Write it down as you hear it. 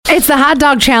It's the hot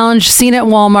dog challenge. Seen at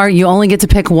Walmart. You only get to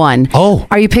pick one. Oh.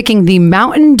 Are you picking the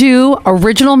Mountain Dew,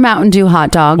 original Mountain Dew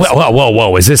hot dogs?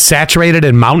 Whoa. Is this saturated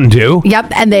in Mountain Dew?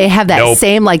 Yep. And they have that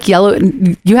same like yellow.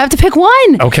 You have to pick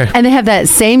one. Okay. And they have that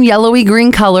same yellowy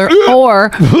green color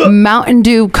or Mountain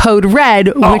Dew Code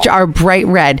Red, which are bright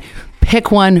red.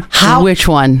 Pick one. Which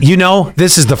one? You know,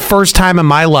 this is the first time in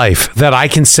my life that I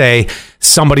can say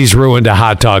somebody's ruined a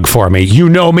hot dog for me. You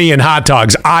know me and hot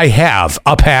dogs. I have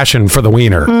a passion for the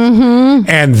wiener. Mm-hmm.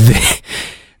 And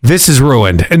this is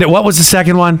ruined. And what was the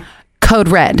second one? Code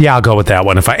Red. Yeah, I'll go with that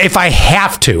one. If I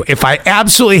have to. If I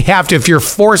absolutely have to. If you're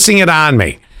forcing it on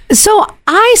me. So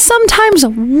I sometimes,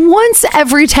 once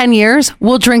every 10 years,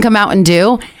 will drink a Mountain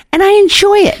Dew, and I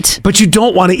enjoy it. But you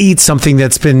don't want to eat something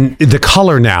that's been the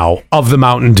color now of the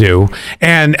Mountain Dew.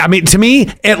 And I mean, to me,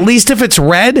 at least if it's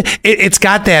red, it's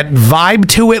got that vibe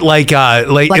to it, like a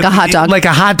hot dog. Like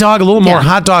a hot dog, a little more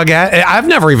hot dog. I've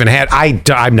never even had,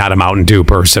 I'm not a Mountain Dew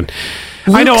person.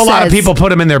 Luke I know a lot of people put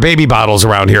them in their baby bottles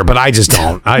around here, but I just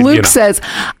don't. Luke says,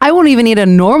 I won't even eat a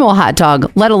normal hot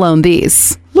dog, let alone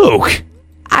these. Luke.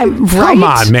 I'm right. Come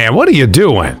on, man. What are you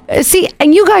doing? See,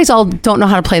 and you guys all don't know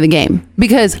how to play the game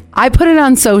because I put it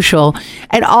on social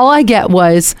and all I get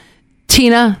was,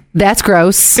 Tina, that's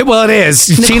gross. Well, it is.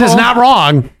 Nicole, Tina's not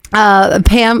wrong.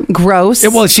 Pam, gross.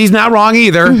 Well, she's not wrong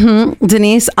either. Mm-hmm.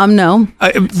 Denise, no.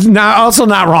 Also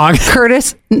not wrong.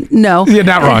 Curtis, no. You're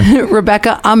not wrong.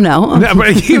 Rebecca, no.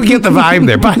 But you get the vibe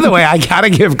there. By the way, I got to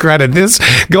give credit. This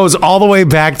goes all the way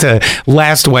back to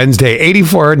last Wednesday.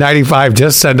 8495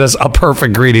 just sent us a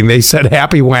perfect greeting. They said,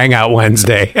 Happy Wang Out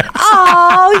Wednesday.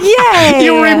 Oh, yay.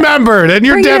 You remembered and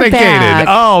you're Bring dedicated.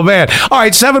 Oh, man. All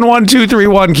right,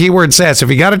 71231 keyword sass. If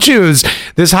you got to choose,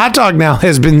 this hot dog now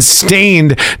has been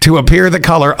stained to appear the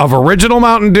color of original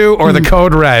Mountain Dew or the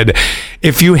Code Red.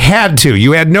 If you had to,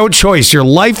 you had no choice. Your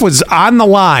life was on the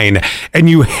line and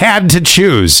you had to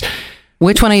choose.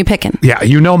 Which one are you picking? Yeah,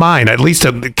 you know mine. At least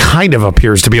it kind of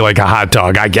appears to be like a hot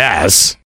dog, I guess.